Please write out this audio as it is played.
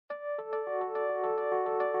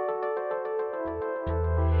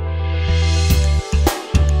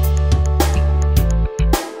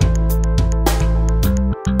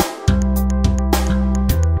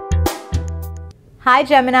Hi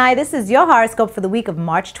Gemini, this is your horoscope for the week of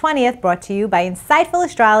March 20th, brought to you by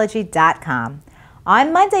InsightfulAstrology.com.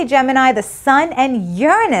 On Monday, Gemini, the Sun and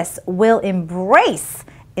Uranus will embrace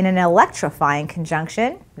in an electrifying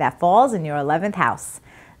conjunction that falls in your 11th house.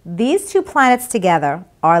 These two planets together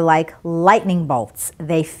are like lightning bolts.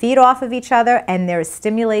 They feed off of each other and there is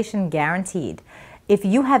stimulation guaranteed. If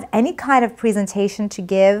you have any kind of presentation to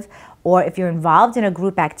give, or if you're involved in a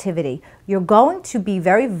group activity, you're going to be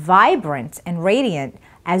very vibrant and radiant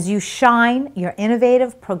as you shine your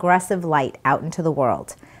innovative, progressive light out into the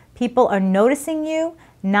world. People are noticing you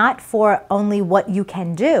not for only what you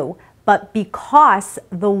can do, but because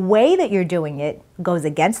the way that you're doing it goes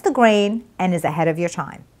against the grain and is ahead of your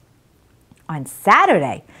time. On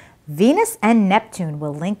Saturday, Venus and Neptune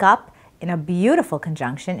will link up in a beautiful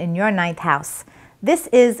conjunction in your 9th house. This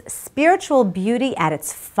is spiritual beauty at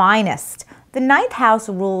its finest. The 9th house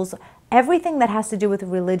rules everything that has to do with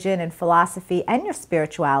religion and philosophy and your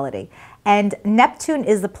spirituality. And Neptune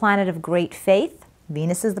is the planet of great faith.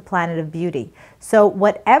 Venus is the planet of beauty. So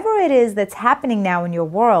whatever it is that's happening now in your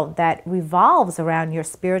world that revolves around your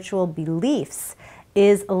spiritual beliefs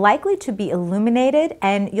is likely to be illuminated,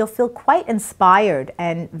 and you'll feel quite inspired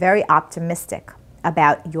and very optimistic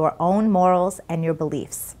about your own morals and your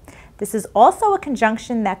beliefs. This is also a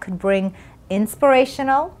conjunction that could bring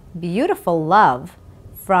inspirational, beautiful love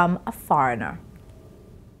from a foreigner.